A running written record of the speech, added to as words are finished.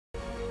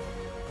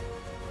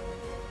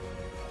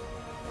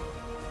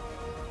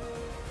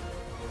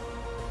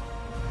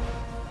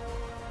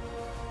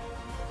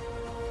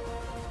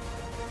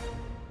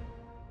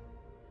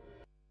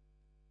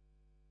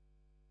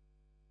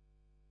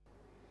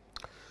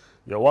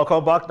You're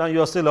welcome back. Now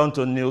you're still on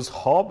to News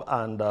Hub,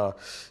 and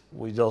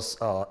we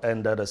just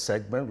ended a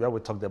segment where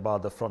we talked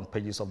about the front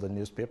pages of the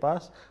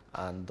newspapers.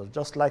 And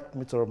just like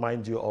me to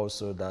remind you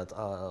also that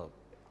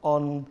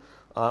on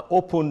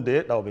open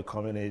day that will be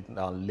coming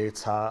in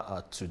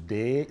later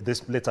today,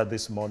 later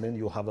this morning,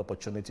 you'll have the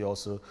opportunity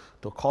also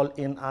to call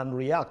in and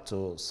react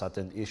to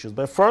certain issues.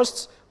 But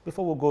first,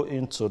 before we go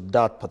into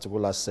that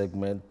particular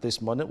segment,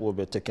 this morning we'll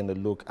be taking a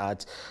look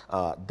at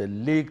the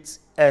leaked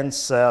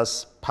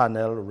NSAS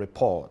panel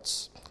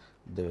reports,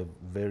 the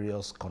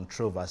various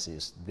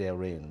controversies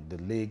therein, the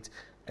leaked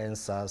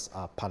NSAS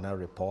panel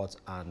reports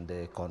and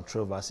the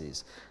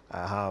controversies.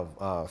 I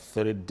have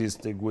very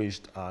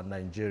distinguished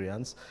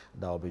Nigerians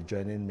that will be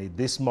joining me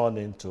this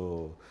morning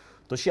to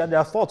share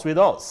their thoughts with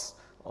us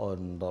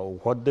on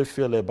what they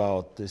feel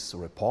about these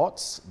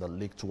reports, the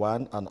leaked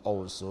one, and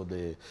also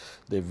the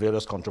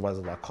various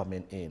controversies that are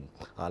coming in.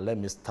 Let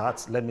me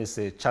start. Let me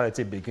say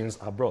charity begins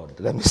abroad.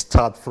 Let me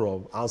start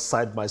from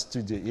outside my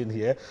studio in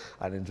here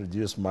and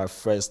introduce my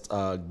first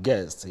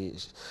guest. She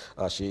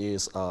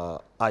is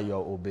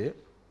Ayo Obe.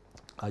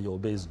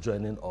 Ayobe is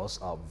joining us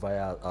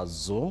via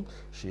Zoom.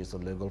 She is a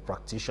legal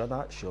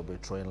practitioner. She'll be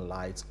throwing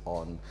light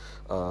on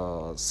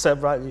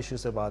several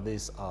issues about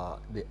this,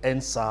 the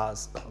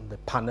NSAS, the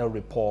panel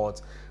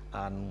report,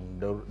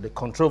 and the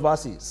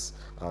controversies,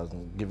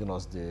 giving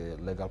us the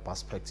legal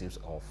perspectives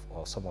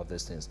of some of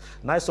these things.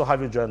 Nice to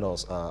have you join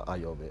us,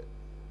 Ayobe.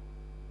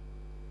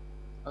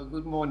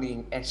 Good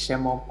morning,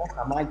 Eshemomo.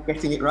 Am I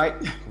getting it right?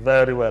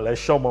 Very well,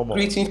 Eshemomo.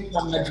 Greetings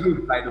from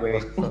Madrid, by the way.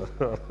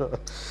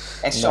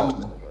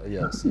 Eshemomo. No,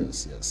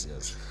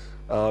 yes.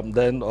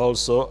 Then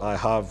also I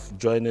have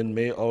joining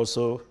me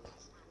also.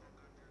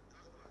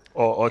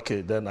 Oh, okay.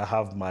 Then I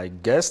have my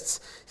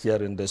guest here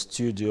in the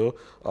studio.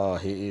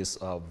 He is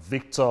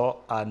Victor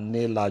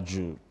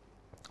Anelaju.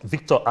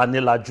 Victor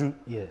Anelaju.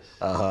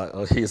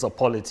 Yes. He's a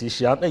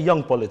politician, a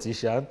young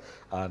politician,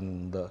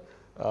 and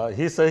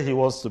he said he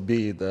wants to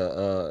be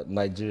the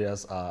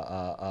Nigeria's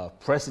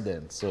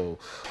president. So,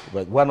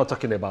 but we're not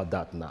talking about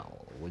that now.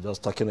 We're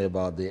just talking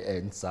about the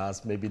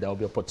NSAS. Maybe there will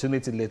be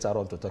opportunity later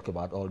on to talk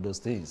about all those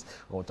things.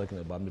 We're talking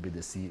about maybe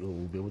the CEO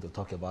will be able to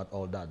talk about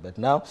all that. But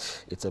now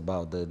it's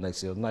about the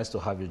next year. Nice to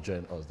have you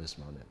join us this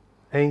morning.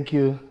 Thank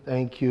you,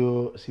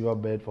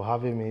 Silverbird, for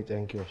having me.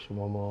 Thank you,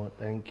 Shumomo.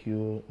 Thank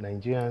you,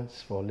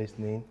 Nigerians, for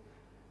listening.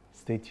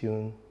 Stay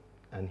tuned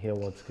and hear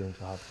what's going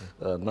to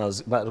happen. Now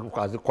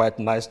it's quite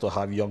nice to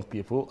have young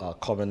people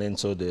coming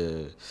into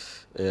the,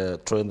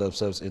 throwing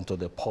themselves into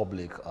the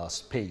public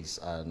space,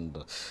 and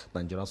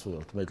Nigerians will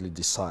ultimately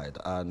decide.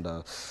 And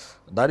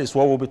that is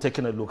what we'll be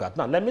taking a look at.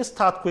 Now, let me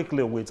start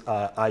quickly with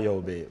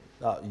Ayobe.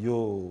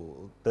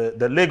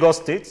 The Lagos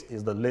state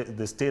is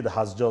the state that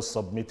has just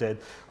submitted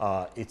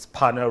its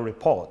panel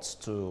reports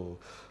to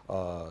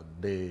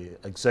the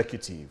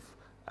executive,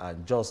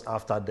 and just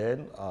after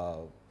then,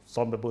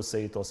 some people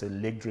say it was a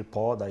leaked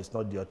report, that it's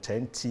not the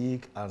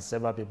authentic, and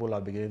several people are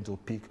beginning to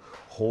pick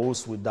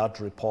holes with that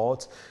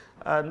report.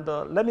 And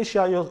let me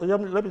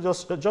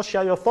just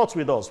share your thoughts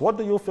with us. What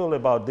do you feel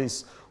about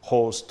this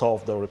whole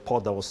stuff, the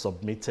report that was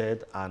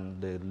submitted and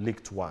the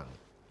leaked one?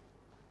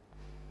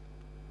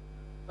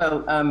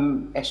 Well,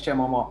 Esther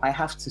Momo, I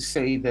have to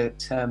say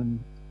that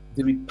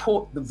the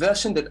report, the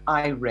version that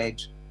I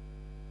read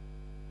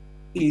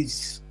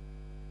is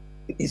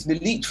the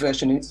leaked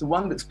version, and it's the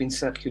one that's been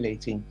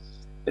circulating.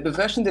 But the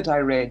version that I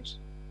read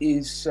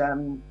is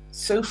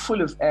so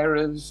full of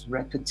errors,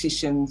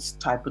 repetitions,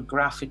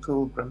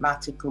 typographical,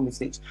 grammatical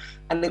mistakes,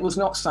 and it was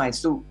not signed.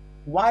 So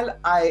while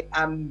I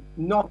am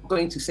not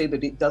going to say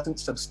that it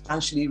doesn't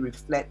substantially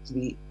reflect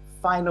the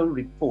final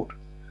report,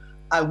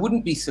 I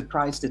wouldn't be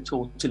surprised at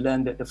all to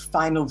learn that the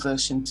final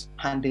version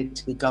handed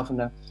to the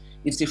governor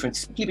is different,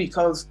 simply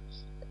because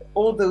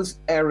all those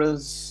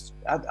errors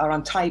are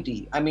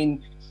untidy. I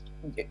mean,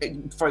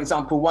 for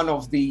example, one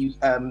of the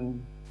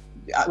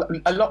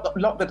a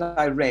lot that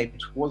I read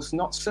was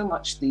not so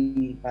much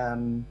the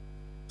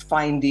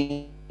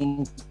findings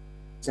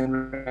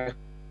and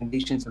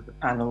recommendations of the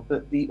panel,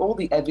 but all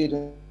the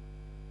evidence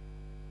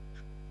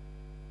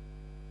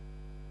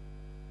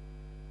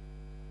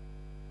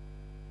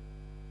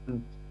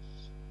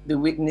the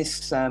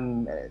witness,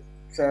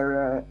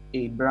 Sarah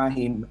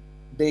Ibrahim,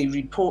 they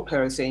report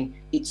her saying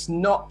it's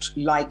not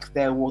like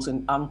there was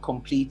an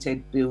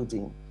uncompleted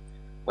building,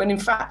 when in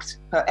fact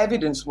her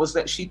evidence was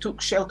that she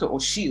took shelter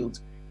or shield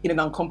in an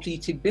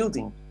uncompleted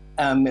building.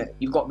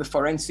 You've got the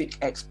forensic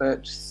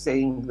expert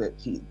saying that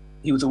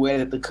he was aware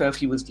that the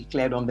curfew was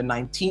declared on the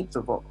 19th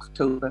of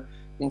October,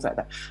 things like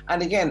that.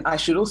 And again, I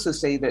should also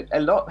say that a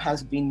lot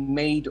has been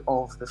made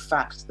of the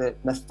fact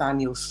that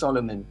Nathaniel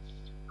Solomon,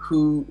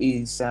 who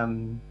is, a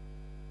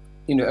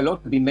lot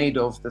has been made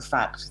of the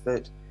fact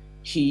that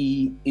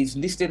he is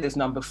listed as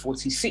number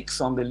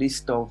 46 on the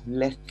list of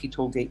Lekki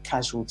Tollgate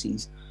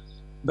casualties,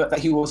 but that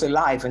he was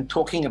alive and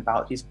talking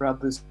about his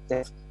brother's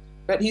death.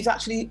 But he's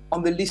actually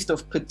on the list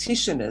of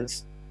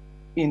petitioners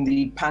in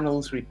the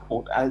panel's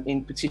report,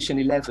 in petition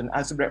 11,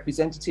 as a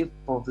representative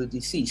of the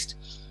deceased.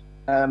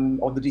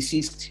 or the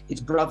deceased, his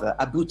brother,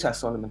 Abuta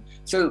Solomon.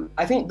 So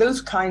I think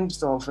those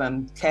kinds of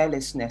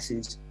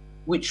carelessnesses,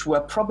 which were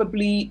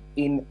probably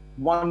in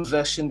one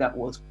version that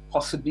was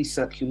possibly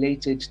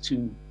circulated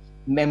to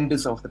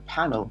members of the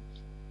panel,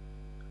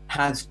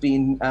 has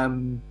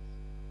been,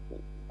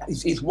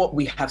 is what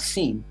we have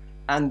seen,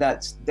 and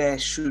that there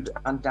should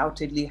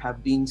undoubtedly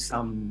have been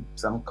some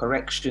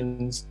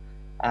corrections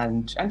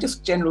and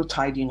just general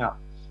tidying up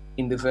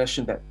in the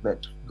version that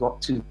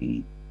got to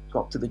the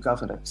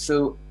governor.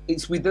 So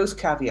it's with those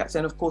caveats.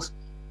 And of course,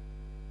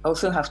 I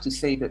also have to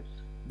say that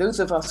those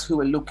of us who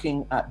are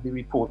looking at the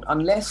report,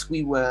 unless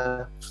we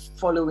were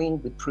following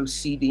the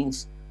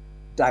proceedings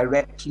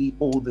directly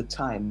all the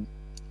time,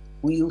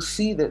 we will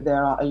see that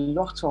there are a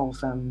lot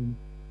of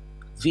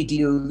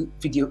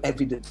video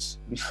evidence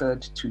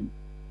referred to.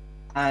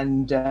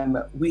 And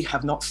we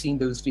have not seen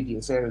those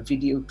videos. There are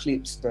video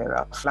clips, there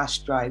are flash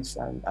drives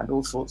and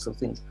all sorts of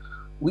things.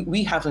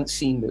 We haven't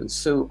seen those.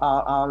 So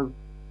our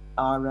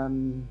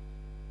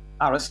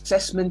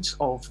assessment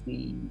of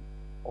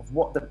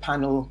what the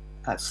panel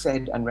has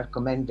said and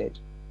recommended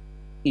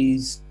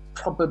is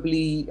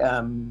probably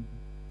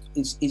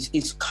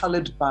is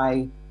colored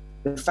by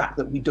the fact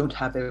that we don't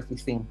have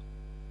everything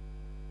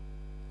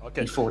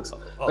before us.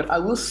 But I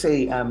will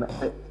say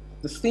that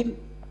the thing,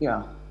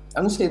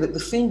 I will say that the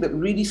thing that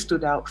really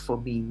stood out for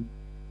me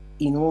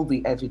in all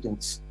the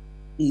evidence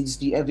is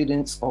the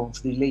evidence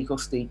of the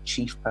Lagos State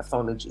chief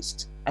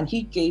pathologist. And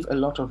he gave a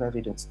lot of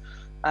evidence.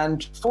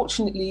 And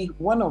fortunately,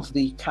 one of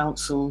the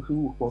counsel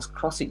who was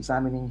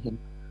cross-examining him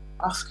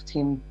asked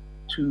him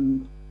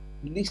to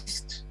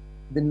list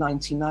the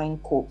 99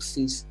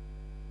 corpses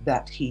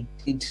that he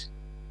did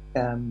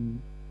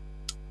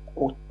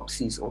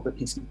autopsies, or that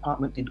his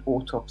department did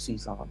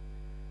autopsies on.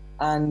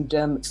 And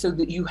so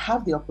that you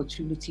have the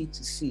opportunity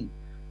to see.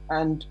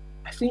 And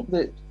I think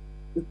that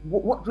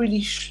what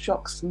really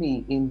shocks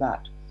me in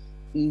that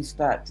is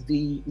that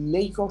the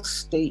Lagos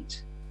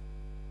State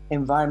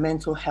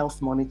Environmental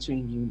Health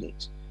Monitoring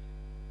Unit,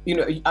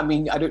 I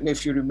mean, I don't know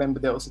if you remember,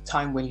 there was a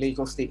time when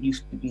Lagos State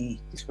used to be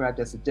described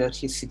as the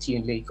dirtiest city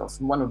in Lagos.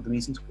 And one of the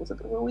reasons was that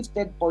there were always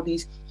dead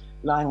bodies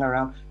lying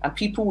around, and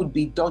people would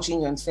be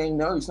dodging and saying,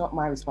 no, it's not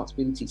my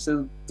responsibility.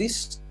 So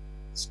this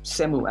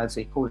SEMO, as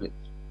they call it,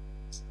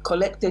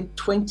 collected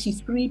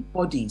 23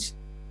 bodies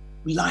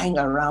lying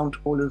around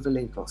all over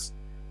Lagos,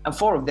 and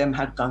 4 of them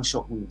had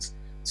gunshot wounds.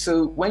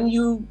 So when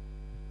you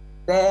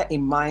bear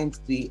in mind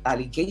the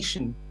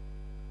allegation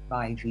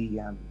by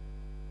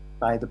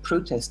the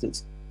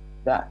protesters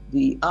that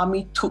the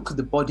army took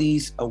the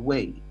bodies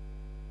away,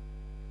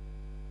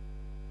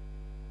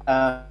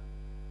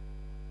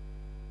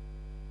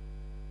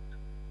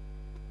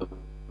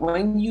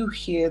 when you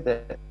hear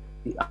that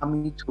the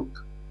army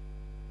took,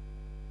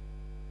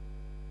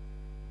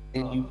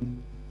 and you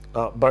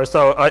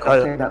Barrister,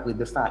 compare that with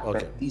the fact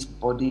that these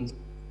bodies,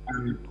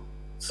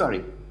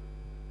 sorry.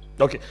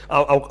 Okay,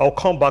 I'll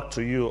come back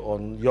to you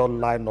on your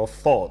line of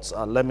thoughts.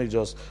 Let me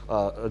just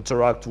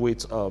interact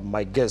with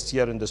my guest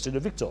here in the studio,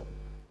 Victor.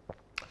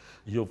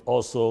 You've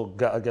also,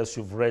 I guess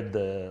you've read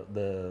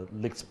the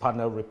leaked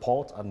panel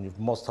report, and you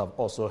must have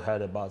also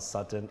heard about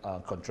certain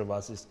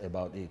controversies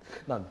about it.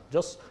 Now,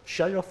 just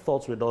share your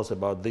thoughts with us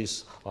about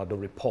this, the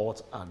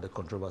report and the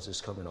controversies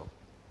coming up.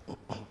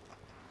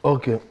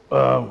 Okay,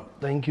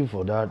 thank you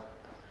for that.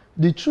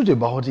 The truth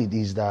about it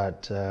is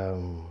that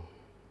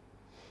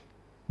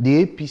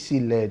the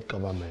APC-led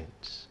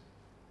government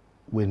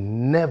will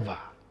never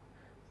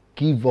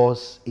give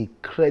us a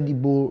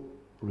credible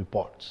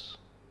report.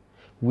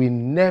 We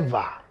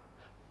never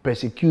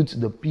persecute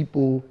the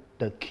people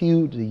that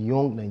killed the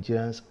young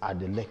Nigerians at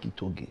the Lekki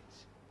toll gate.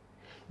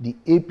 The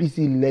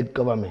APC-led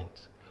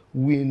government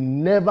will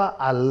never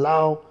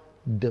allow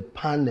the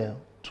panel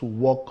to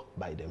work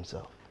by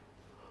themselves.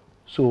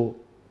 So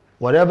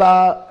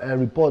whatever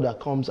report that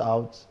comes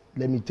out,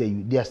 let me tell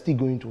you, they are still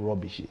going to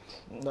rubbish it.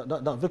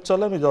 Now, Victor,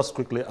 let me just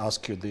quickly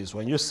ask you this.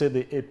 When you say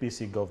the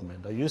APC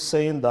government, are you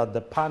saying that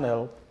the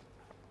panel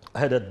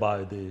headed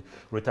by the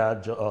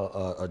retired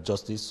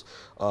justice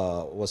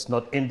was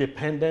not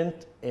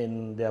independent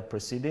in their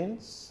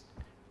proceedings?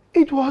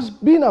 It was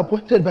being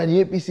appointed by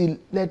the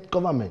APC-led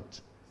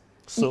government.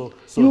 So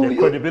the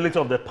credibility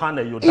of the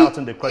panel, you're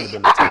doubting the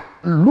credibility?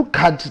 Look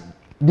at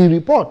the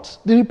report.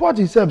 The report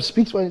itself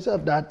speaks for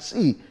itself that,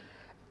 see,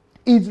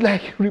 it's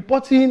like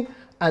reporting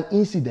an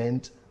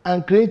incident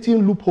and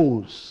creating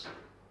loopholes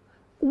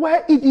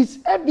where it is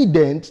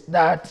evident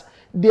that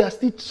they are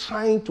still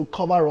trying to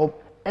cover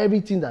up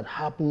everything that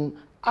happened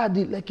at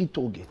the Lekki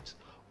toll gate.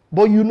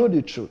 But you know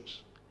the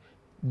truth.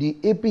 The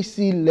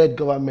APC-led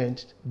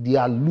government, they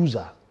are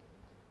loser.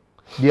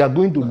 They are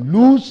going to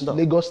lose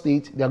Lagos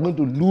State. They are going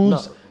to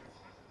lose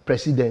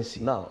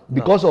presidency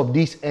because of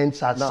this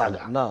EndSARS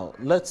saga. Now,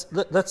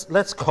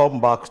 let's come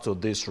back to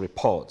this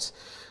report.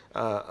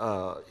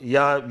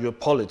 Yeah, you're a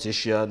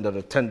politician. There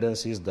are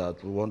tendencies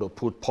that we want to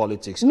put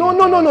politics.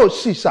 No,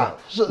 see, sir.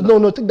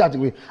 No, take that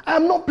away.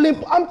 I'm not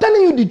playing. I'm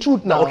telling you the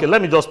truth now. Okay,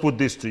 let me just put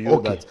this to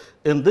you that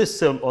in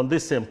this on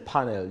this same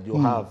panel, you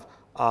have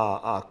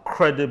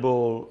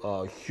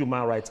credible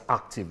human rights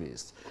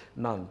activists.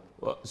 Now,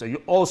 so you're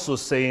also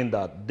saying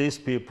that these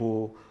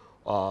people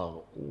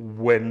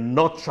were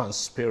not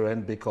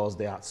transparent because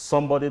they had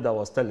somebody that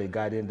was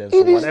teleguiding them.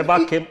 So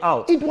whatever came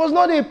out. It was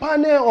not a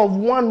panel of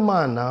one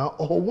man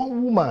or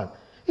one woman.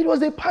 It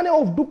was a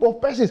panel of group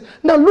of persons.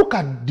 Now look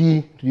at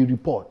the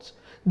reports.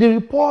 The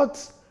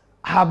reports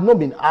have not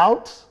been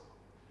out.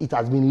 It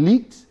has been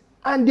leaked.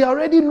 And there are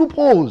already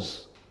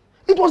loopholes.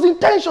 It was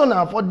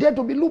intentional for there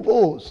to be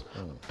loopholes.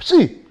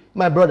 See,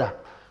 my brother,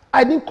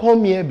 I didn't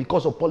come here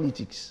because of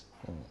politics.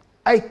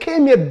 I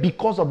came here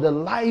because of the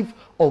life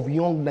of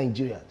young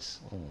Nigerians.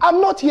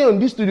 I'm not here in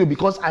this studio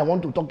because I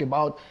want to talk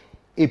about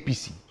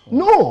APC.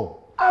 No,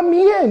 I'm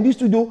here in this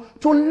studio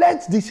to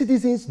let the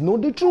citizens know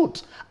the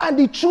truth. And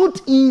the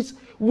truth is,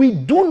 we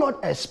do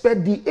not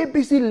expect the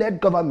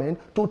APC-led government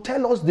to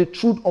tell us the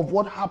truth of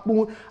what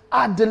happened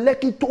at the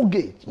Lekki toll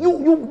gate. You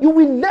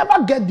will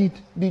never get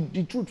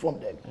the truth from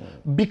them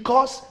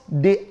because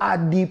they are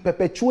the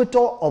perpetuator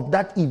of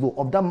that evil,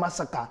 of that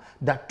massacre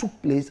that took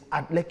place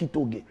at Lekki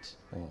toll gate.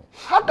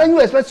 How can you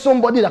expect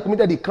somebody that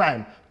committed a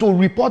crime to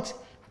report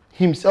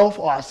himself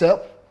or herself?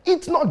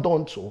 It's not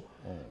done so.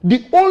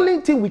 The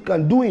only thing we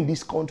can do in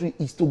this country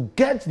is to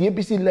get the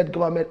APC-led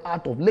government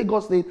out of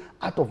Lagos State,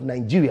 out of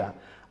Nigeria.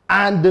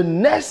 And the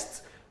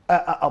next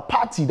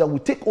party that will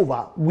take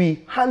over,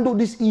 we handle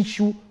this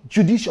issue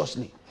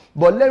judiciously.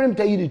 But let me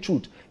tell you the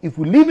truth. If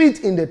we leave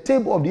it in the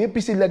table of the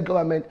APC-led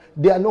government,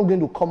 they are not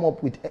going to come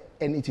up with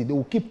anything. They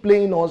will keep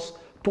playing us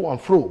to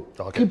and fro.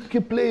 Okay.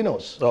 Keep playing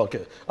us.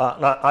 Okay.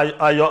 Now,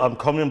 I'm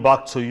coming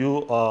back to you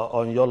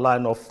on your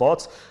line of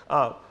thoughts.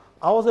 I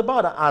was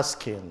about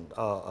asking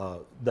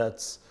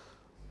that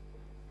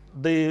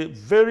the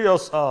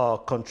various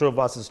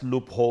controversies,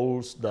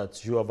 loopholes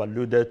that you have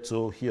alluded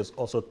to, he has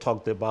also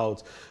talked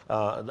about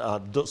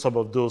some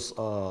of those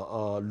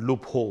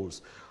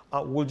loopholes.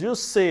 Would you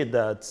say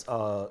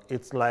that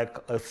it's like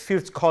a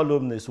fifth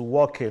columnist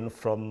working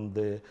from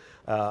the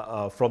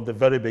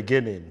very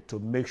beginning to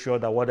make sure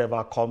that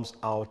whatever comes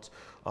out,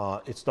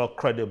 it's not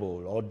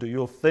credible? Or do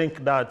you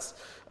think that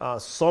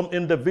some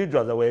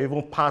individuals that were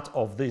even part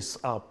of this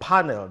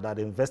panel that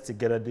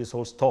investigated this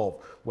whole stuff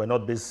were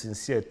not being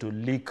sincere to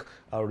leak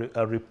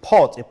a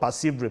report, a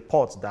perceived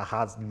report that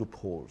has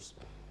loopholes?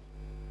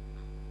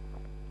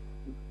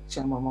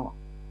 Chamama,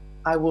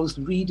 I was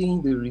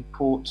reading the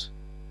report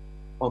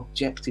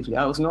objectively.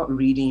 I was not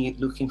reading it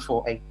looking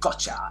for a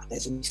gotcha,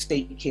 there's a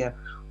mistake here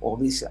or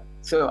this.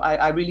 So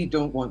I really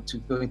don't want to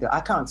go into, I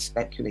can't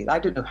speculate. I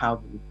don't know how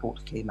the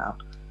report came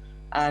out.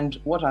 And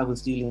what I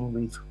was dealing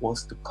with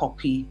was the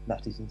copy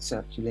that is in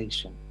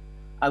circulation.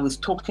 I was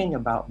talking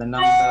about the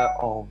number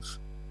of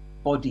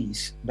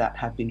bodies that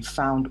have been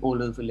found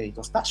all over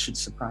Lagos. That should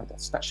surprise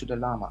us, that should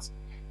alarm us.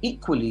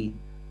 Equally,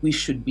 we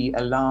should be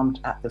alarmed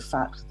at the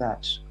fact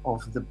that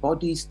of the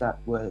bodies that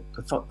were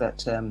thought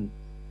that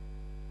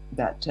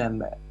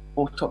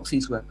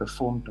autopsies were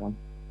performed on,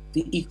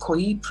 the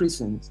Ikoyi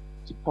prisons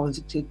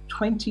deposited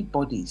 20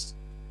 bodies,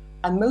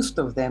 and most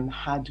of them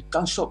had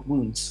gunshot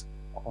wounds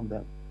on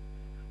them.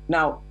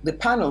 Now, the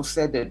panel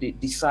said that it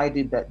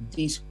decided that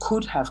these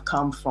could have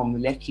come from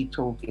Lekki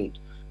toll gate,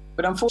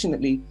 but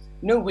unfortunately,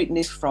 no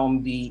witness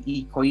from the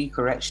Ikoyi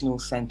Correctional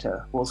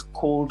Center was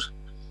called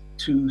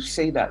to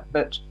say that.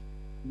 But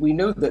we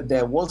know that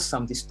there was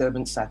some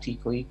disturbance at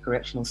Ikoyi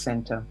Correctional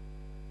Center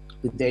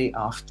the day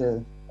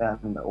after,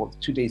 or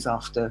 2 days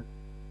after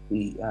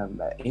the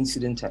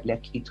incident at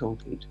Lekki toll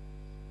gate.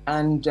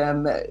 And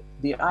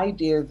the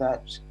idea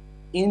that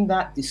in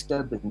that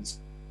disturbance,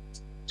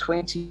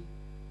 20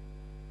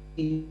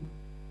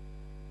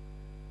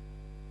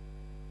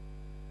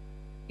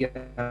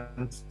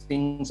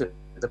 things that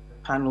the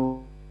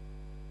panel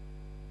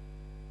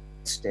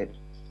listed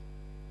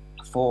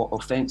for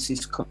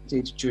offences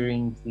committed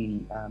during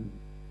the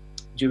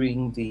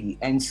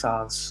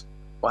NSARS,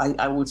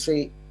 I would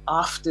say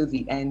after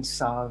the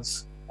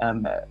NSARS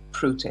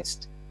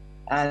protest.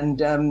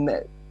 And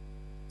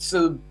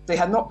so they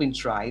had not been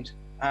tried,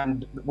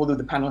 and although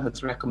the panel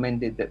has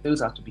recommended that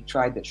those are to be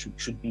tried, that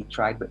should be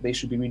tried, but they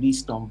should be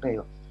released on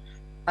bail.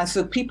 And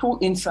so people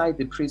inside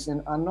the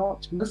prison are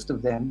not, most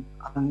of them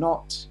are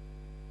not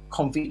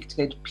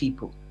convicted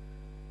people.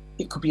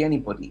 It could be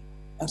anybody.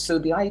 And so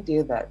the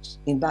idea that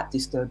in that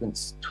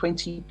disturbance,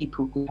 20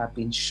 people could have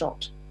been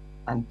shot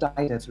and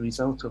died as a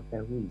result of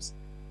their wounds,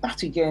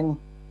 that again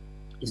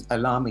is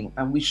alarming.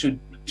 And we should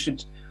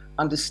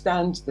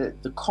understand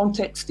that the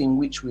context in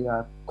which we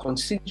are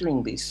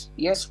considering this.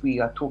 Yes, we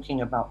are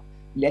talking about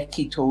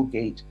Lekki toll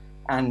gate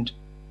and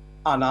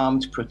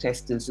unarmed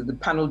protesters. The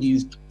panel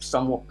used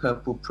somewhat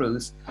purple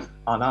prose,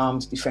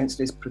 unarmed,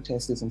 defenseless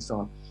protesters and so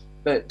on.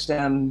 But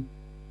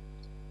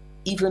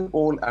even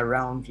all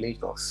around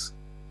Lagos,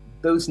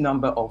 those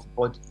number of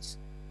bodies,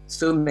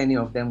 so many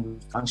of them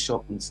with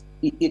gunshot wounds,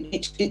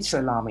 it's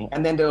alarming.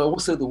 And then there are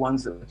also the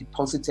ones that were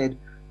deposited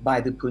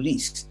by the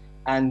police.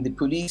 And the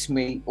police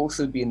may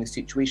also be in a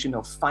situation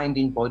of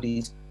finding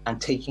bodies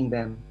and taking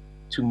them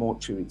to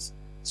mortuaries.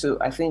 So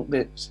I think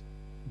that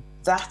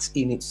that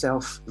in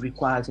itself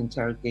requires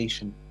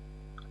interrogation.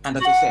 And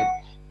as I said,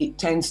 it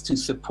tends to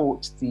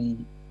support the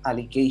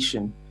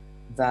allegation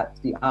that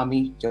the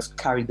army just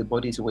carried the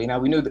bodies away. Now,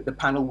 we know that the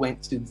panel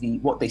went to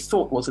what they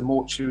thought was a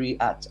mortuary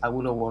at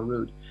Awolowo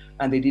Road,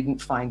 and they didn't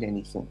find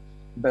anything.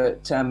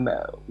 But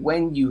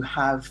when you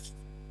have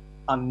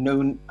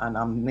unknown and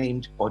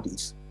unnamed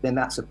bodies, then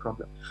that's a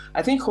problem.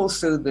 I think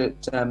also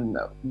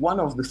that one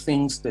of the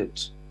things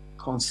that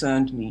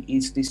concerned me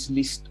is this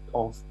list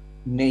of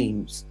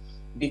names,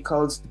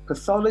 because the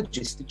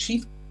pathologist, the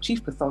chief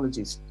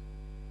pathologist,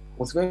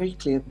 was very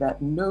clear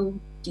that no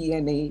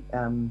DNA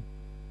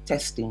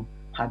testing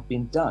had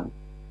been done.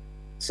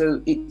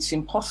 So it's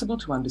impossible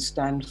to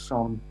understand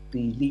from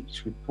the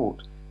leaked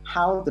report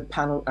how the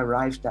panel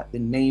arrived at the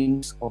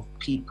names of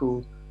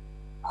people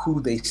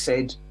who they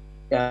said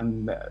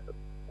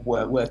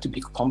were to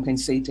be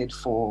compensated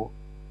for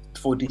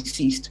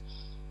deceased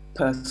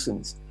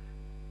persons.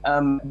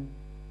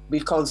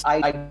 Because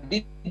I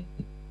did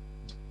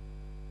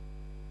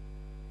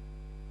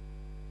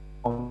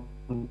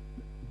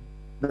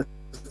the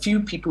few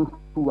people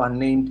who are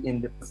named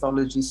in the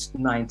pathologist,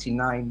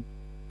 99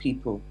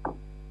 people,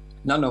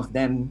 none of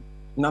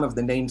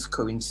the names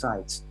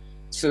coincides.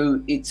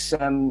 So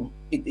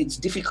it's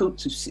difficult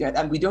to see,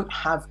 and we don't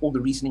have all the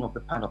reasoning of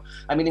the panel.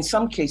 I mean, in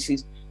some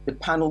cases, the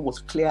panel was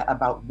clear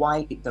about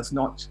why it does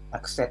not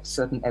accept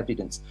certain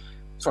evidence.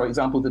 For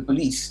example, the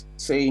police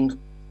saying,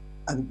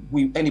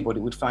 and anybody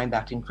would find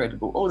that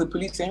incredible. Or the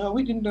police saying, oh,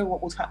 we didn't know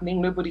what was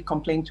happening, nobody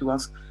complained to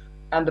us.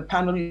 And the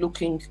panel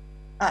looking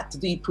at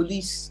the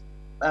police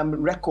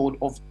record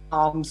of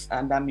arms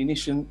and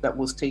ammunition that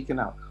was taken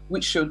out,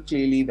 which showed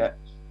clearly that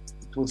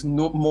it was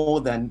no more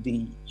than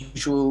the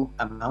usual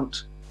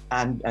amount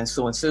and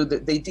so on. So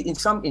that they did, in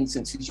some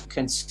instances, you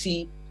can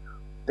see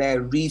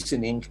their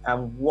reasoning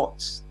and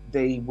what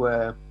they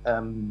were,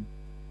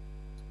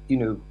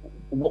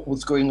 what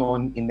was going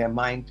on in their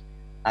mind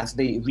as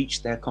they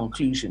reached their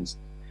conclusions.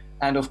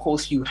 And of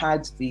course, you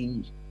had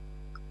the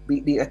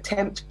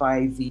attempt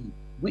by the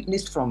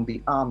witness from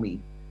the army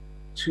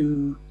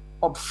to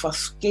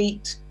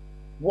obfuscate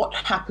what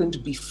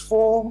happened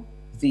before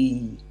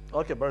the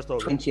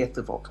 20th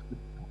of October.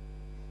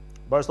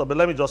 Barrister, but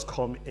let me just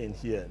come in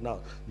here.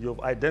 Now, you've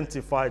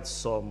identified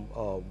some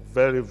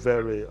very,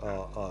 very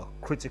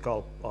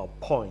critical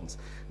points.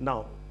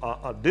 Now,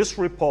 this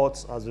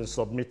report has been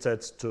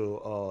submitted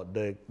to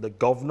the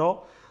governor,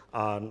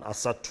 and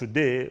as of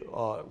today,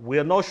 we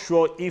are not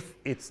sure if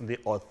it's the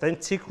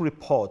authentic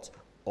report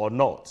or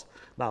not.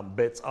 Now,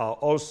 but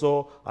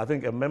also, I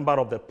think a member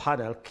of the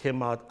panel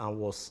came out and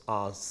was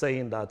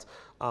saying that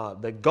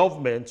the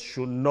government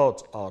should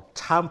not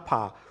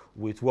tamper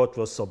with what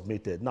was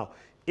submitted. Now,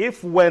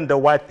 if when the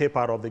white paper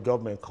of the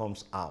government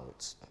comes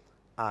out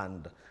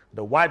and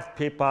the white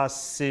paper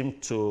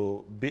seemed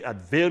to be at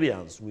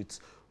variance with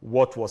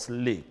what was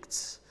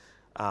leaked,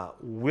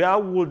 where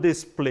would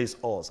this place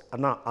us?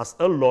 And now, as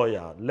a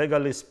lawyer,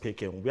 legally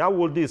speaking, where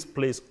would this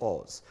place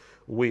us?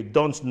 We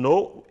don't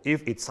know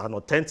if it's an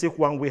authentic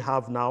one we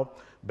have now,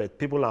 but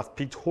people have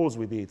picked holes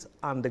with it,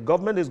 and the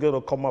government is going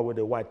to come out with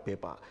a white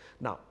paper.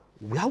 Now,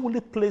 where will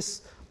it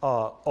place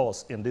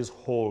us in this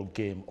whole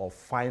game of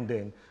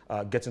finding,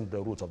 getting to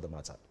the root of the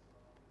matter?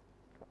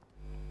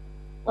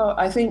 Well,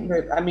 I think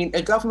that, I mean,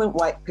 a government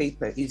white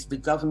paper is the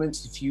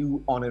government's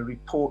view on a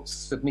report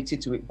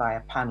submitted to it by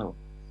a panel.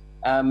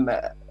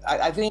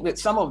 I think that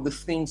some of the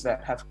things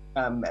that have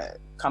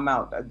come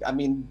out, I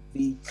mean,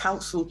 the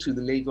counsel to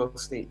the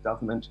Lagos state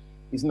government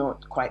is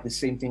not quite the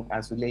same thing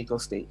as the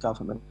Lagos state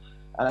government.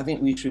 And I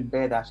think we should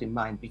bear that in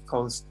mind,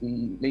 because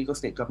the Lagos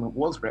state government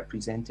was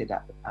represented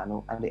at the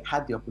panel and it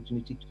had the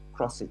opportunity to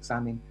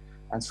cross-examine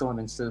and so on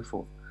and so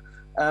forth.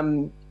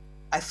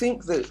 I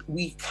think that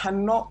we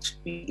cannot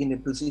be in a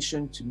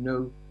position to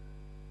know,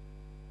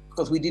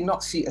 because we did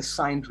not see a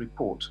signed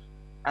report.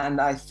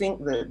 And I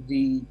think that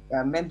the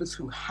members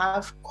who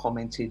have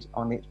commented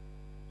on it,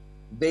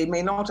 they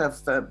may not have,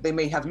 they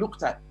may have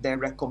looked at their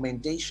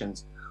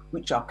recommendations,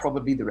 which are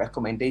probably the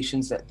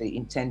recommendations that they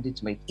intended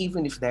to make,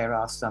 even if there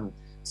are some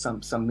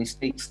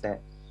mistakes there.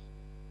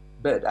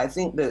 But I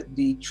think that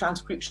the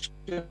transcription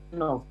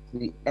of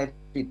the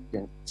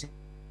evidence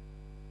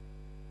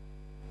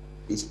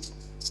is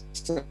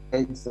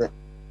that.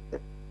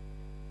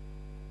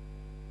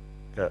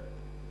 Okay.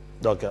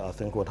 Okay, I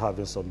think we're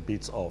having some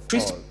bits of.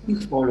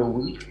 For a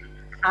week,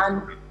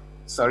 and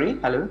sorry,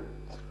 hello.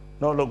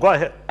 No, go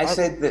ahead. I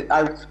said that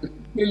I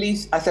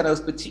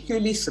was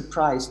particularly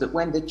surprised that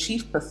when the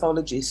chief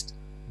pathologist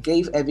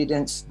gave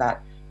evidence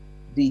that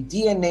the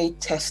DNA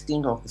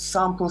testing of the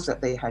samples that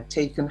they had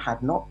taken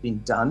had not been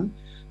done,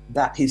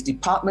 that his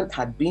department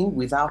had been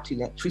without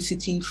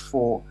electricity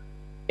for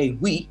a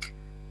week,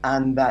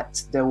 and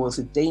that there was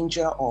a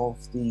danger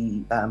of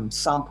the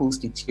samples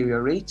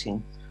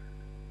deteriorating,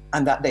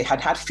 and that they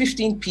had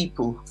 15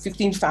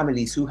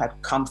 families who had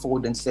come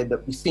forward and said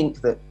that we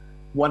think that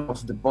one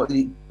of the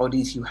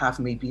bodies you have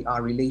may be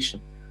our relation.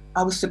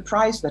 I was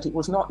surprised that it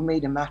was not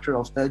made a matter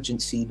of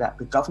urgency that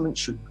the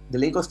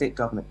Lagos state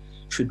government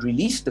should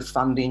release the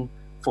funding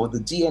for the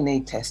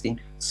DNA testing,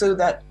 so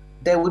that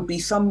there would be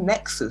some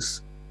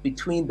nexus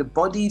between the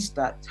bodies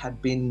that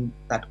had been,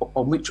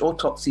 on which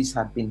autopsies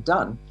had been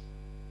done,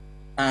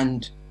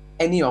 and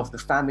any of the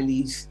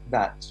families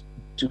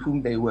to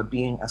whom they were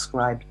being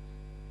ascribed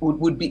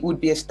would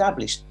be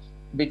established.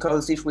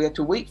 Because if we are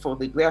to wait for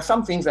there are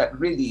some things that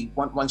really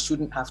one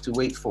shouldn't have to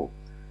wait for.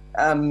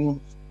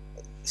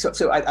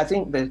 So I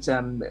think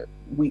that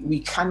we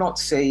cannot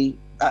say.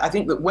 I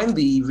think that when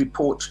the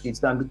report is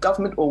done, the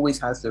government always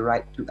has the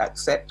right to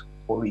accept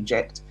or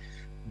reject.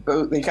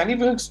 But they can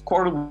even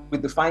quarrel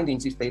with the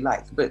findings if they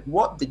like. But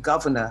what the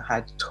governor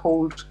had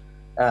told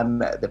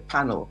the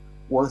panel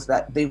was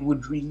that they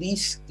would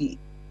release the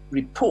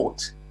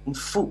report in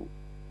full,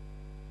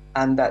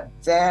 and that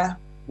their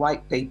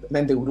white paper,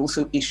 then they would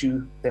also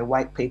issue their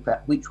white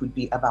paper, which would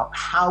be about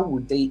how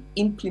would they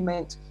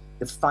implement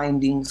the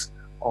findings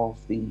of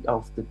the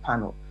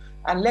panel.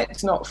 And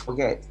let's not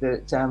forget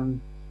that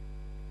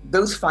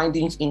those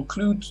findings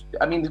include,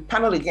 I mean, the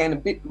panel again a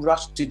bit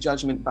rushed to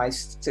judgment by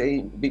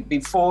saying,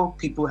 before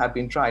people have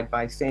been tried,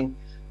 by saying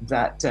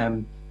that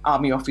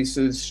army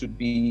officers should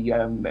be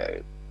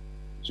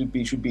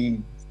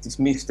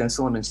dismissed and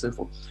so on and so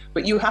forth.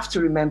 But you have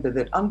to remember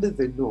that under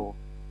the law,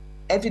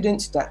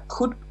 evidence that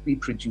could be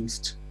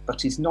produced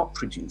but is not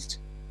produced,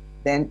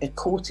 then a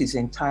court is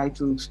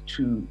entitled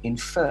to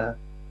infer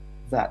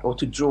that, or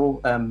to draw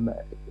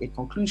a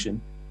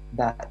conclusion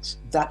that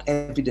that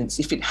evidence,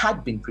 if it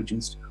had been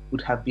produced,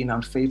 would have been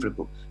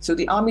unfavorable. So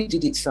the army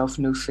did itself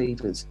no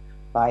favors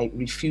by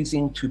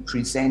refusing to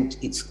present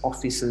its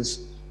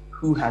officers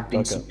who had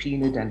been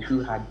subpoenaed and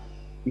who had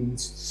been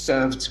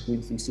served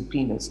with the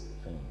subpoenas.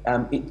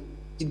 It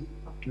did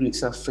do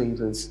itself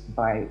favors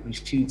by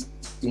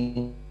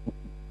refusing.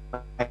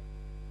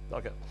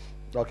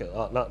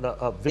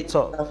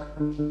 Victor.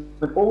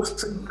 But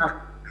also,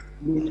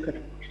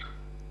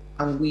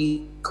 and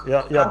we.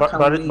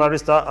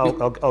 Barrister,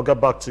 I'll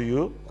get back to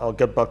you.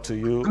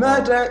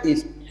 Murder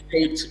is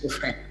state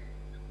offense.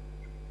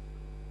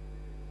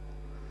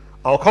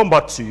 I'll come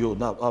back to you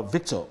now,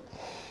 Victor.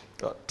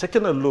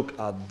 Taking a look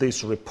at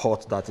this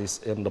report that is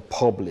in the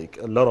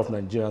public, a lot of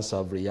Nigerians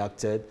have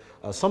reacted.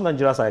 Some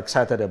Nigerians are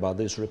excited about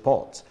this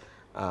report,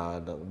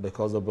 and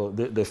because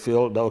they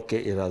feel that, okay,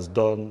 it has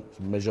done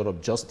a measure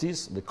of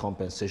justice, the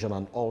compensation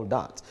and all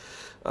that.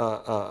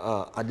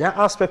 Are there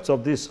aspects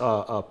of this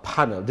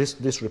panel,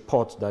 this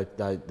report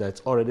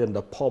that's already in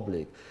the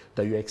public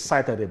that you're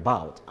excited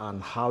about,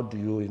 and how do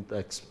you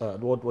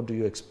what do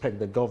you expect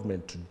the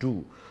government to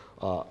do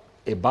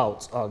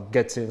about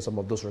getting some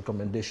of those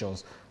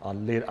recommendations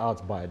laid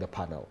out by the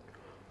panel?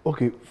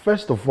 Okay,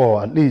 first of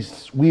all, at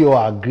least we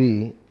all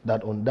agree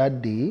that on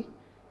that day,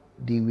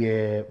 there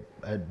were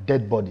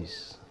dead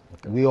bodies.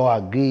 Okay. We all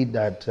agree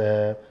that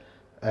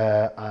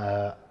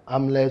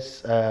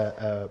armless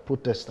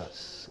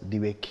protesters, they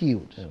were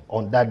killed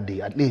on that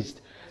day. At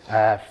least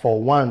for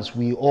once,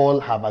 we all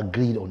have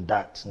agreed on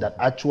that, that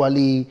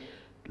actually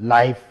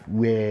life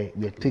were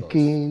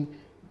taken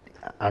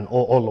and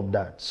all of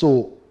that.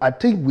 So I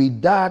think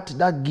with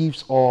that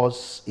gives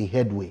us a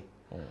headway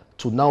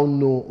to now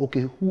know,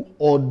 okay, who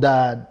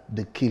ordered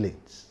the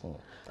killings.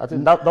 I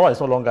think that one is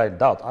no longer in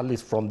doubt, at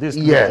least from this.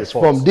 Yes,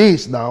 from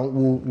this now,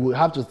 we'll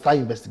have to start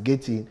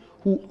investigating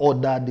who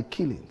ordered the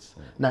killings.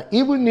 Now,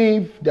 even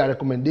if the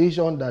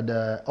recommendation that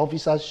the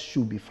officers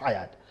should be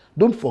fired,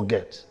 don't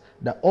forget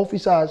that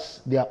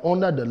officers, they are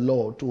under the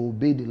law to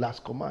obey the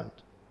last command.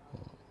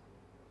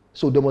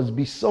 So there must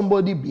be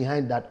somebody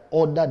behind that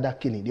ordered that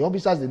killing. The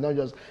officers did not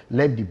just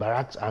left the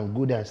barracks and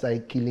go there and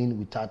start killing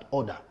without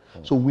order.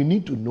 So we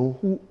need to know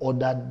who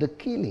ordered the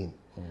killing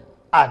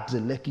at the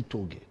Lekki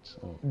toll gate.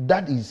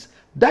 That is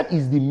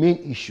the main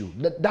issue.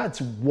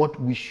 That's what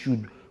we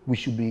should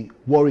be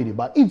worried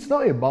about. It's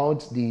not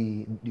about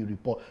the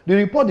report. The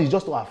report is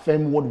just to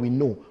affirm what we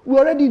know. We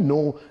already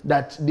know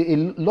that a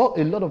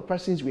lot of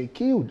persons were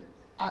killed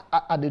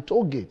at the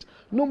toll gate.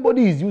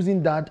 Nobody is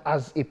using that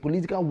as a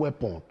political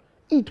weapon.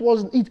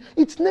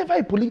 It's never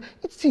a political.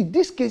 See,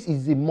 this case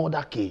is a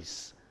murder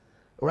case,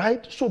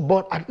 right? So,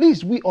 but at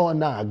least we all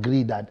now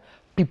agree that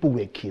people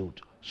were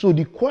killed. So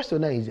the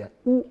question now is,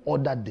 who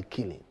ordered the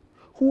killing?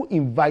 Who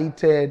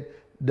invited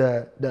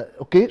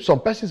okay, some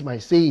persons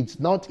might say it's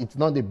not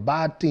a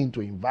bad thing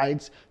to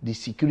invite the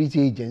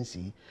security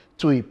agency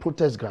to a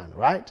protest ground,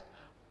 right?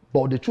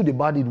 But the truth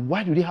about it,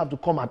 why do they have to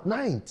come at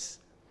night?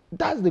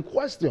 That's the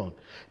question.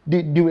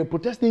 They were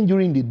protesting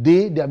during the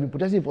day. They have been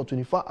protesting for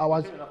 24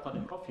 hours. Even after the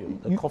curfew.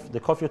 The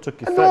curfew took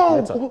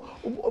effect later.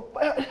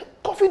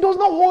 Curfew does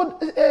not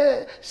hold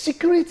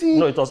security.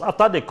 No, it was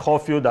after the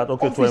curfew that,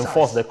 okay, officers, to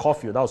enforce the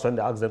curfew, that was when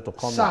they asked them to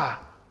come in. Sir,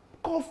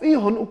 curfew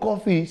or no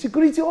curfew,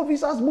 security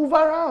officers move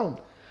around.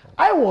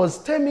 I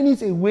was 10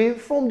 minutes away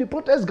from the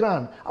protest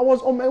ground. I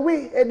was on my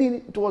way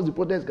heading towards the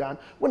protest ground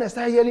when I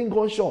started hearing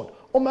gunshot.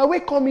 On my way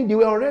coming, there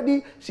were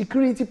already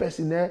security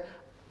personnel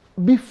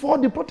before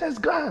the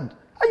protest ground.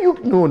 And you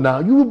know now,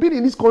 you've been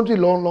in this country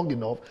long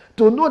enough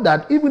to know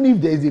that even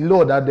if there is a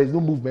law that there's no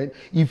movement,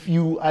 if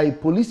you are a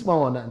policeman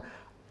or an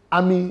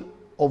army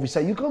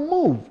officer, you can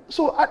move.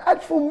 So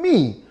for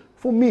me,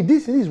 For me,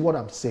 this is what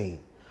I'm saying.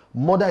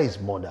 Murder is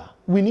murder.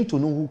 We need to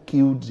know who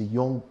killed the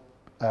young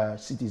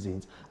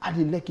citizens at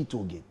the Lekki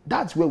toll gate.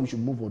 That's where we should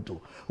move on to.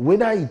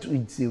 Whether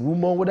it's a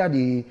rumor, whether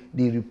the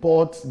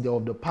report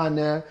of the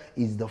panel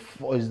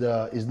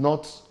is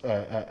not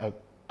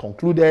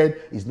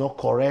concluded, is not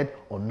correct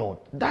or not.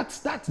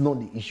 That's not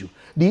the issue.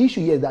 The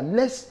issue here is that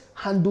let's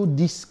handle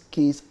this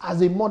case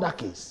as a murder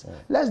case. Yeah.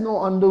 Let's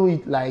not handle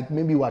it like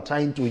maybe we're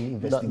trying to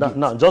investigate.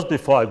 Now, just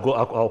before I go,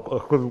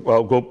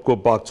 I'll go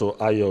back to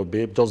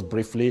Ayobe just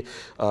briefly.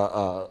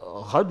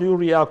 How do you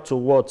react to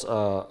what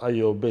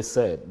Ayobe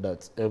said,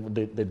 that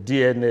the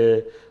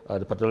DNA,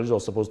 the pathologist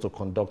was supposed to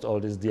conduct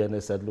all this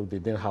DNA, said, look, they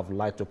didn't have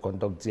light to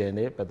conduct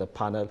DNA, but the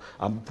panel,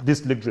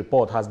 this leaked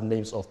report has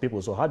names of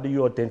people. So how do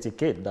you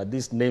authenticate that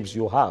these names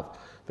you have?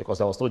 Because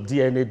there was no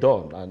DNA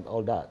done and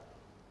all that.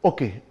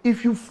 Okay,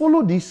 if you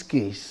follow this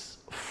case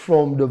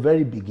from the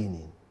very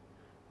beginning,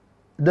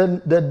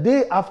 the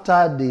day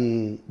after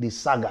the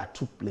saga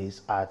took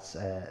place at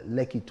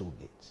Lekki toll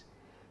gate,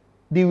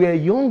 there were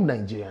young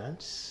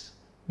Nigerians,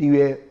 there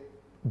were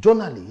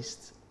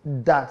journalists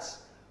that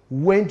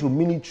went to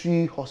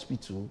military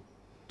hospital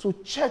to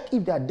check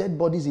if there are dead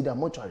bodies in their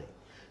mortuary.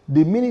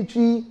 The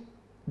military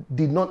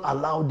did not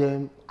allow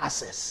them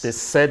access. They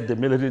said the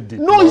military did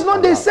not. No, it's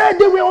not. They said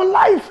they were on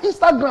live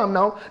Instagram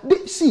now.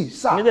 See,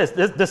 sir. I mean, yes,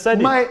 they said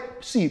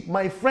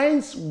my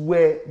friends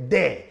were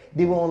there.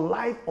 They were on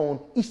live on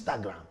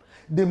Instagram.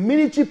 The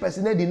military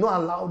personnel did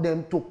not allow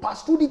them to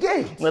pass through the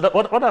gate. No,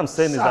 what I'm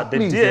saying is that the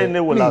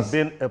DNA will have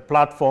been a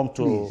platform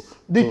to...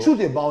 The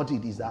truth about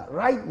it is that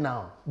right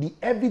now, the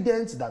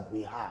evidence that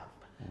we have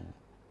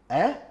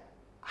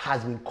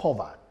has been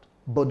covered.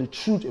 But the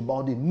truth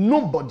about it,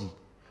 nobody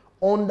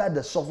under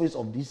the surface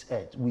of this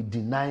earth will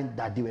deny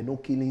that there were no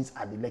killings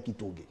at the Lekki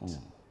toll gate.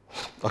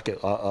 Okay,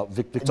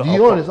 Victor. Do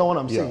you understand what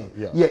I'm saying?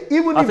 Yeah.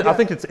 Even I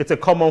think it's a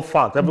common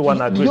fact.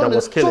 Everyone agrees there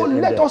was killing. So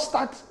let us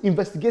start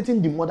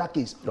investigating the murder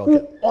case. Okay.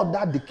 Who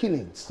ordered the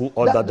killings? Who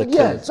ordered the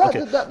killings?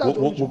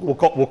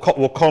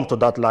 We'll come to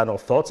that line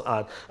of thought.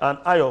 And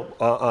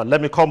Ayo,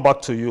 let me come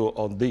back to you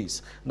on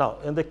this. Now,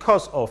 in the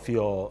course of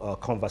your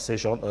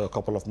conversation a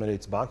couple of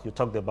minutes back, you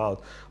talked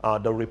about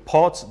the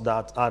report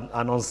that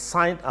an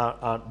unsigned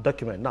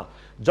document. Now,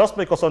 just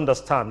make us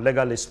understand,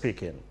 legally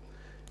speaking,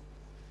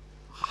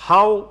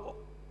 how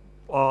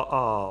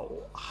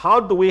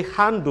do we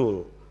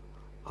handle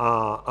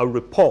a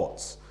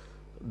report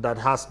that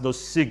has no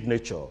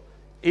signature?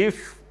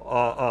 If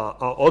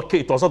okay,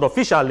 it was not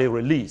officially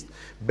released,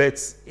 but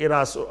it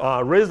has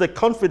raised the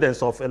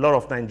confidence of a lot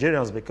of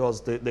Nigerians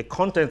because the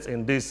contents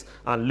in this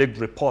leaked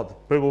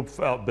report, people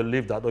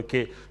believe that,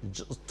 okay,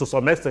 to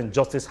some extent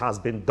justice has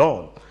been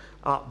done,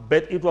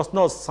 but it was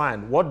not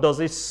signed. What does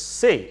it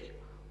say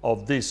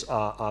of this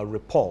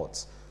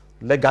report,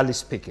 legally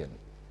speaking?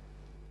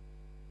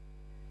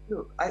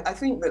 Look, I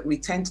think that we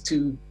tend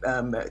to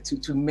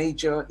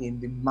major in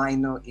the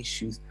minor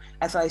issues.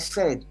 As I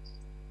said,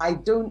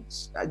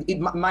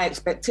 my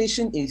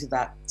expectation is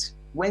that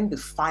when the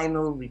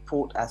final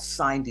report as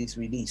signed is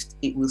released,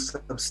 it will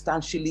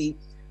substantially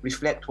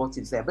reflect what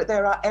is there. But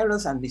there are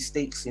errors and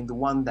mistakes in the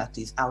one that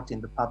is out in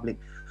the public,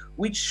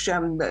 which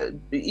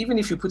even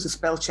if you put a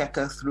spell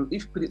checker through,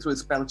 if you put it through a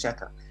spell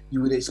checker,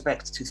 you would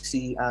expect to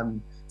see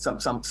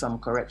some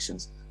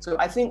corrections. So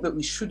I think that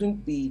we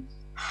shouldn't be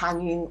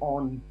hanging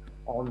on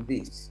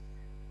this.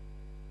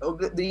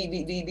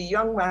 The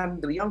young man,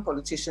 the young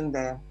politician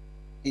there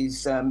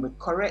is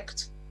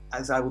correct,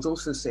 as I was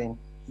also saying,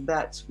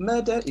 that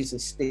murder is a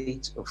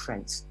state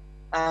offense.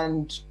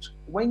 And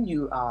when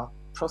you are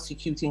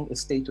prosecuting a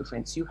state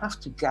offense, you have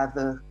to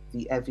gather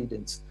the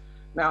evidence.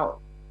 Now,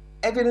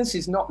 evidence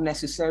is not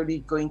necessarily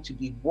going to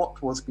be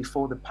what was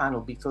before the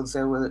panel, because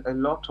there were a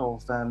lot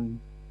of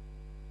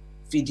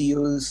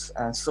videos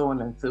and so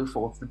on and so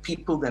forth. The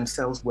people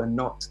themselves were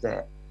not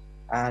there.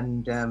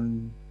 And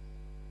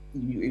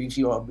if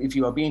you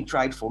are being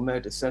tried for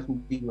murder,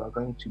 certainly you are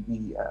going to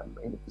be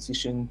in a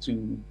position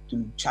to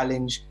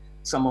challenge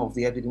some of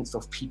the evidence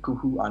of people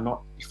who are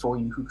not before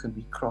you, who can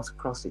be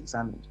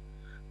cross-examined.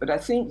 But I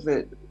think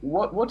that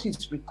what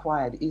is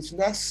required is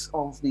less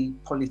of the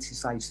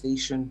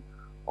politicization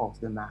of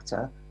the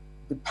matter.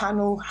 The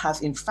panel has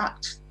in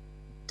fact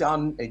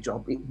done a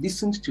job. It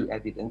listened to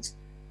evidence.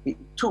 It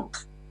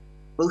took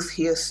both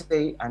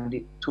hearsay and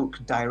it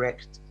took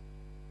direct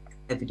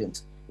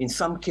evidence. In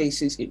some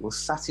cases, it was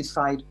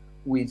satisfied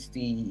with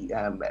the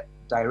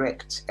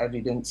direct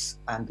evidence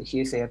and the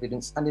hearsay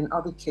evidence, and in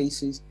other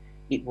cases,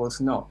 it was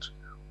not.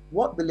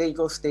 What the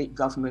Lagos state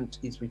government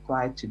is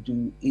required to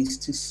do is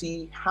to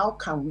see how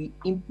can we,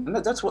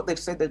 that's what they've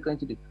said they're going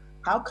to do,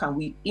 how can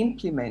we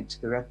implement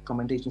the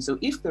recommendations? So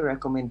if the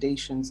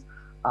recommendations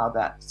are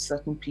that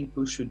certain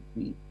people should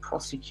be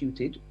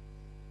prosecuted,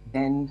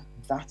 then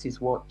that is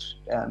what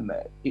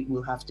it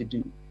will have to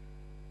do.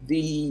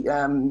 It's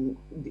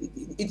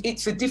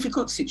a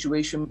difficult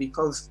situation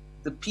because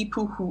the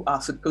people who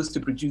are supposed to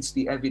produce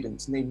the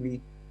evidence,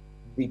 namely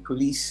the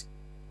police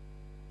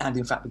and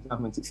in fact the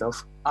government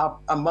itself, are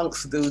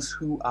amongst those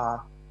who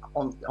are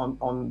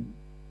on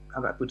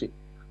how do I put it,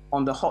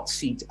 on the hot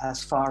seat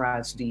as far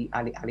as the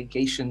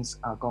allegations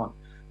are gone.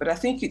 But I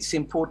think it's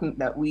important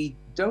that we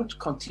don't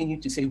continue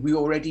to say we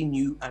already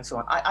knew and so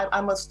on.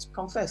 I must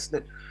confess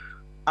that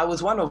I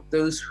was one of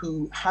those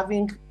who,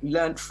 having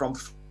learned from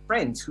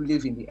friends who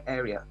live in the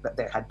area that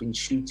there had been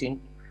shooting,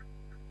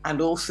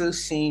 and also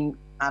seen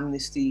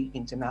Amnesty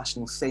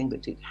International saying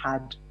that it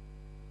had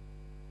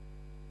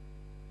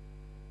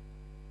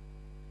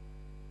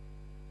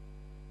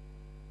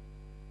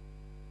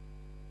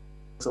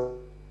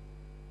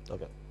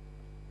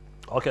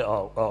Okay,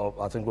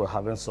 I think we're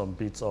having some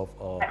bits of...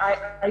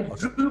 I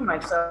drew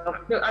myself...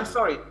 No, I'm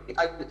sorry.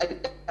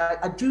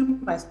 I drew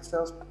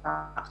myself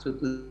back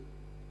to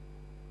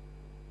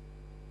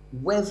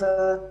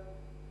whether,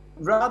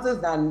 rather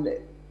than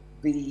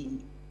the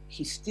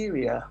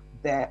hysteria,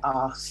 there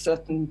are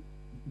certain...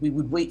 We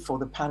would wait for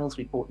the panel's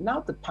report.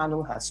 Now the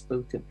panel has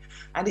spoken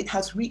and it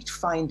has reached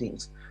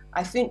findings.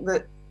 I think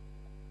that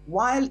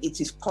while it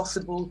is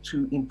possible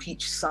to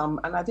impeach some,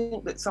 and I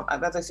think that some,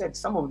 as I said,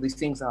 some of these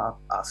things are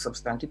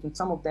substantive and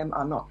some of them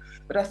are not.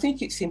 But I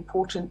think it's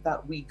important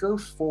that we go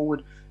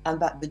forward and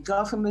that the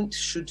government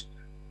should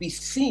be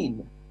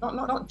seen,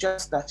 not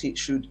just that it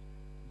should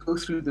go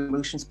through the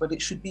motions, but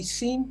it should be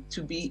seen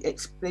to be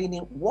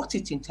explaining what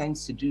it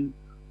intends to do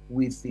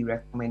with the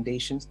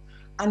recommendations,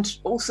 and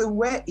also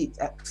where it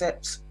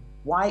accepts,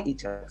 why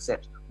it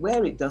accepts,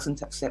 where it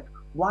doesn't accept,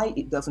 why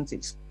it doesn't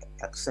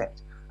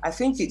accept. I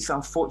think it's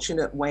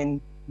unfortunate when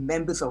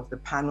members of the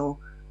panel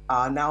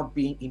are now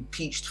being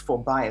impeached for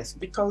bias,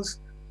 because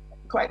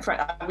quite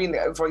frankly, I mean,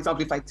 for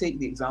example, if I take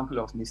the example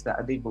of Mr.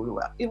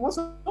 Adegboruwa, it was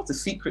not a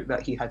secret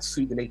that he had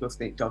sued the Lagos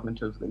State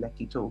government over the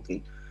Lekki toll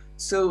gate.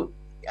 So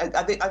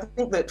I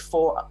think that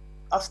for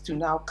us to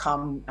now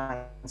come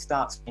and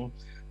start saying,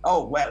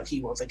 oh, well,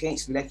 he was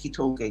against the Lekki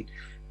toll gate,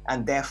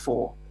 and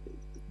therefore,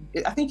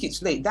 I think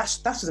it's late.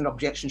 That's an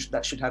objection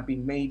that should have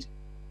been made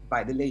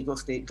by the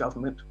Lagos State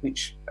government,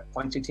 which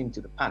appointed him to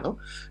the panel.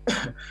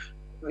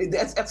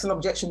 That's an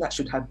objection that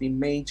should have been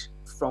made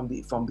from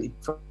the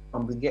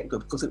get-go,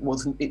 because it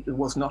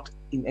was not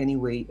in any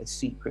way a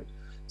secret.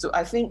 So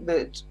I think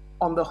that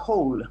on the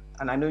whole,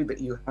 and I know that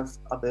you have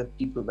other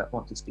people that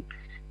want to speak,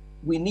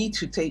 we need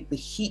to take the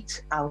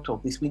heat out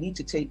of this. We need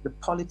to take the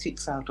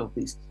politics out of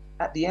this.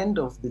 At the end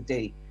of the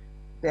day,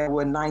 there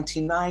were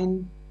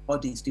 99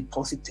 bodies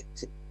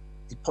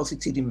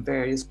deposited in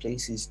various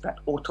places that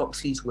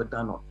autopsies were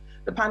done on.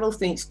 The panel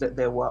thinks that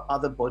there were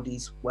other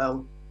bodies.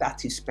 Well,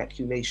 that is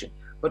speculation.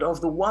 But of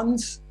the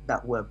ones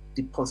that were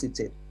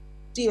deposited,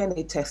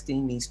 DNA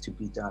testing needs to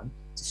be done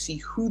to see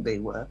who they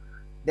were.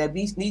 There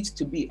needs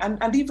to be,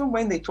 and even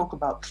when they talk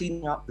about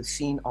cleaning up the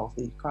scene of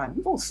the crime,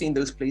 we've all seen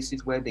those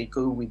places where they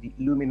go with the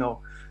luminol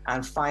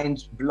and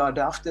find blood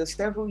after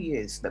several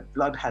years that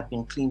blood had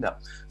been cleaned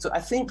up. So I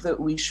think that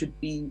we should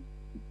be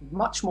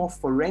much more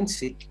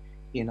forensic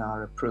in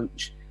our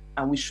approach,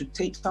 and we should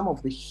take some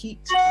of the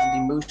heat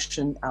and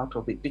emotion out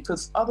of it,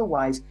 because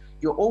otherwise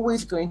you're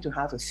always going to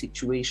have a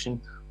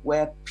situation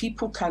where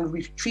people can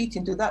retreat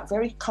into that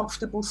very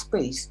comfortable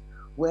space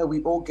where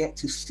we all get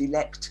to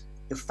select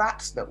the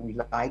facts that we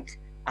like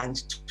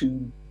and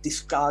to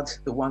discard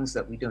the ones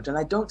that we don't. And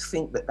I don't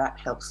think that that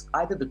helps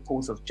either the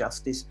cause of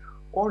justice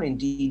or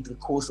indeed the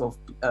cause of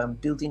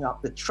building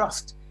up the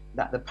trust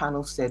that the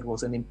panel said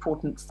was an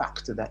important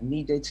factor that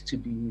needed to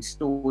be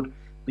restored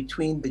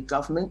between the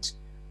government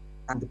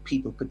and the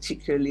people,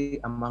 particularly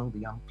among the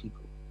young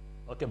people.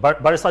 Okay,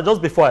 Barrister,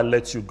 just before I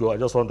let you go, I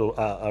just want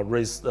to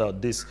raise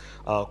this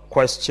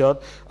question.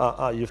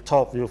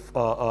 You've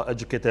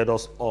educated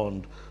us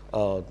on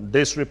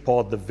this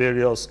report, the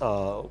various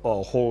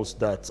holes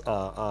that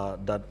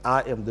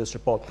are in this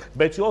report.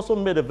 But you also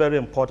made a very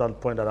important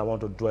point that I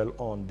want to dwell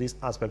on, this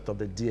aspect of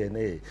the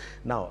DNA.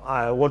 Now,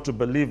 I want to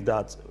believe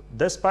that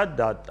despite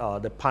that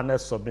the panel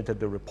submitted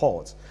the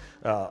report,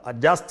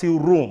 there's still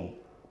room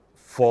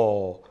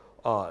for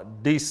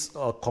this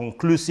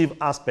conclusive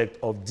aspect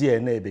of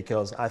DNA,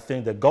 because I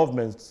think the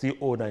government still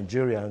owe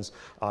Nigerians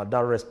that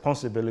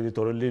responsibility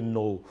to really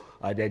know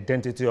the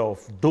identity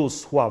of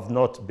those who have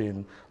not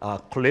been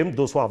claimed,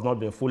 those who have not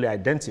been fully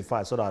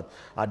identified, so that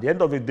at the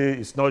end of the day,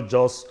 it's not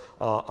just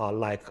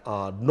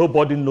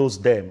nobody knows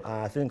them.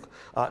 I think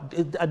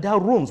there are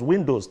rooms,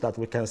 windows that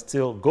we can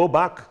still go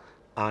back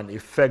and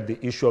effect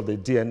the issue of the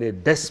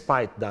DNA,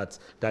 despite that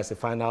there's a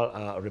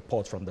final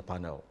report from the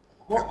panel.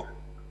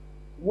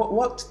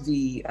 What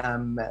the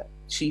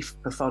chief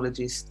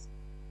pathologist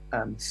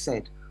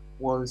said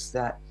was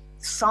that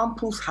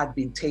samples had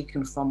been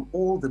taken from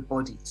all the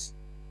bodies,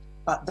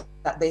 but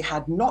that they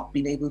had not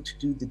been able to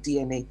do the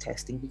DNA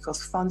testing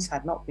because funds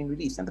had not been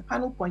released. And the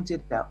panel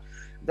pointed out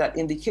that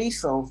in the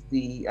case of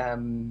the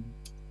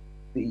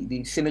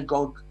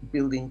synagogue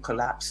building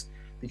collapse,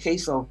 the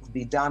case of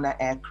the Dana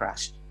air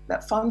crash,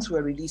 that funds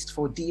were released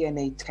for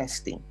DNA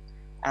testing.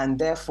 And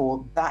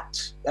therefore,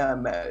 that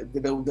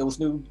there was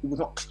no, it was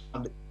not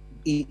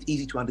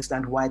easy to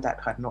understand why that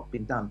had not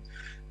been done.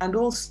 And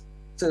also,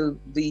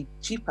 the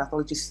chief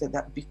pathologist said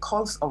that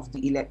because of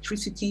the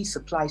electricity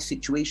supply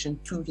situation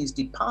to his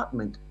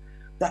department,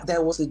 that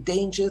there was a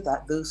danger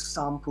that those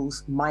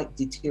samples might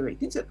deteriorate.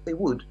 Didn't say they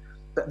would,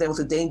 but there was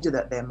a danger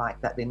that they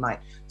might.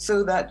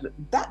 So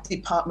that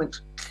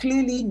department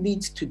clearly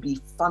needs to be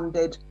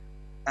funded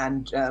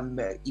and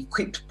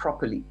equipped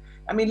properly.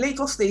 I mean,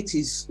 Lagos State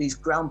is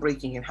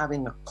groundbreaking in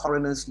having a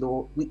coroner's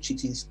law, which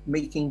it is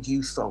making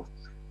use of.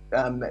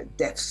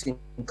 Deaths in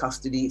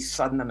custody,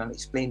 sudden and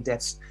unexplained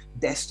deaths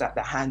at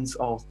the hands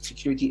of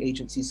security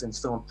agencies and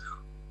so on.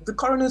 The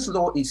coroner's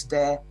law is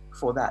there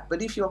for that.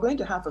 But if you're going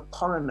to have a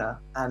coroner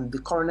and the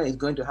coroner is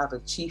going to have a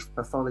chief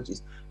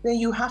pathologist, then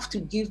you have to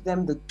give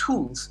them the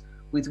tools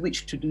with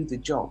which to do the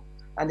job.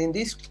 And in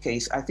this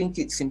case, I think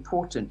it's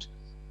important.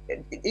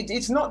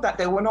 It's not that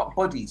there were not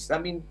bodies. I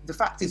mean, the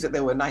fact is that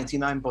there were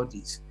 99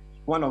 bodies,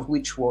 one of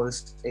which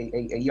was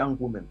a young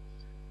woman.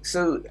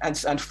 So,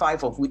 and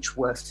 5 of which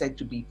were said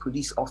to be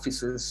police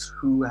officers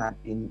who had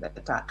been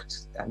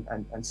attacked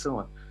and so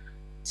on.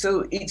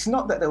 So it's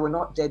not that there were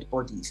not dead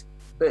bodies,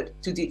 but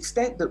to the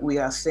extent that we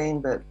are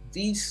saying that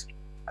these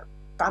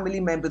family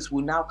members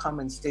will now come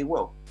and say,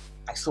 well,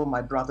 I saw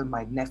my brother,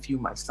 my nephew,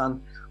 my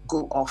son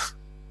go off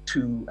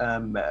to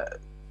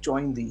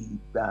join the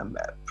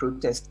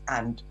protest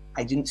and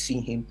I didn't see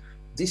him.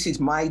 This is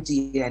my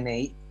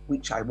DNA,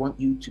 which I want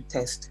you to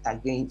test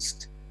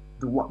against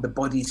the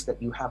bodies that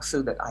you have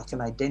so that I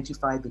can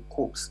identify the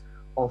corpse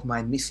of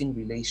my missing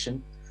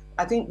relation.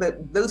 I think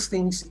that those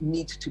things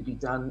need to be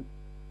done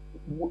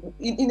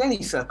in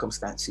any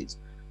circumstances,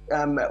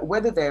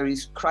 whether there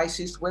is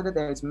crisis, whether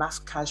there is mass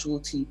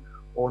casualty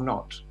or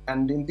not.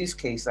 And in this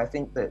case, I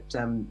think that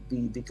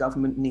the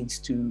government needs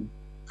to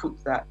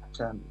put that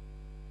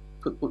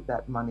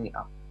money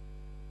up.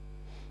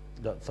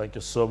 Thank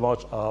you so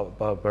much,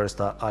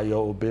 Barrister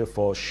Ayo Obe,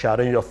 for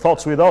sharing your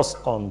thoughts with us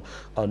on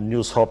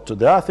News Hub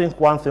today. I think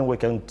one thing we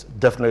can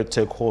definitely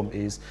take home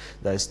is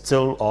there is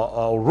still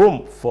a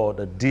room for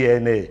the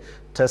DNA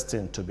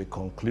testing to be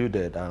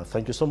concluded. And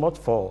thank you so much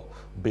for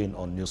being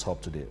on News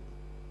Hub today.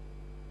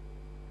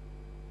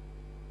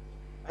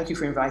 Thank you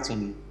for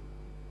inviting me.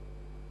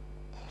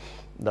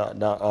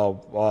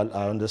 Well,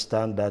 I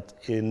understand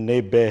that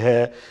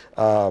Inebehe,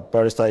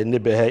 Barrister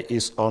Inebehe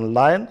is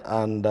online,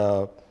 and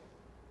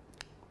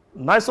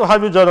nice to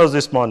have you join us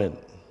this morning.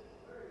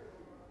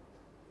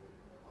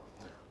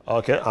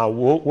 Okay,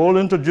 we'll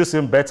introduce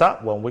him better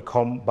when we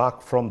come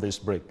back from this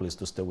break. Please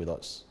to stay with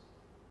us.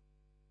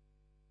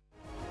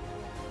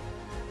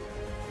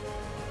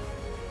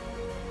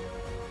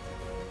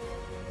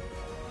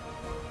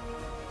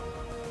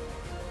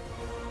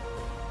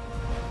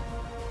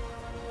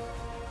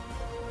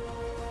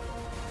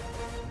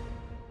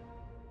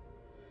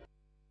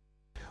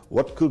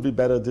 What could be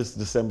better this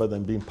December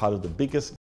than being part of the biggest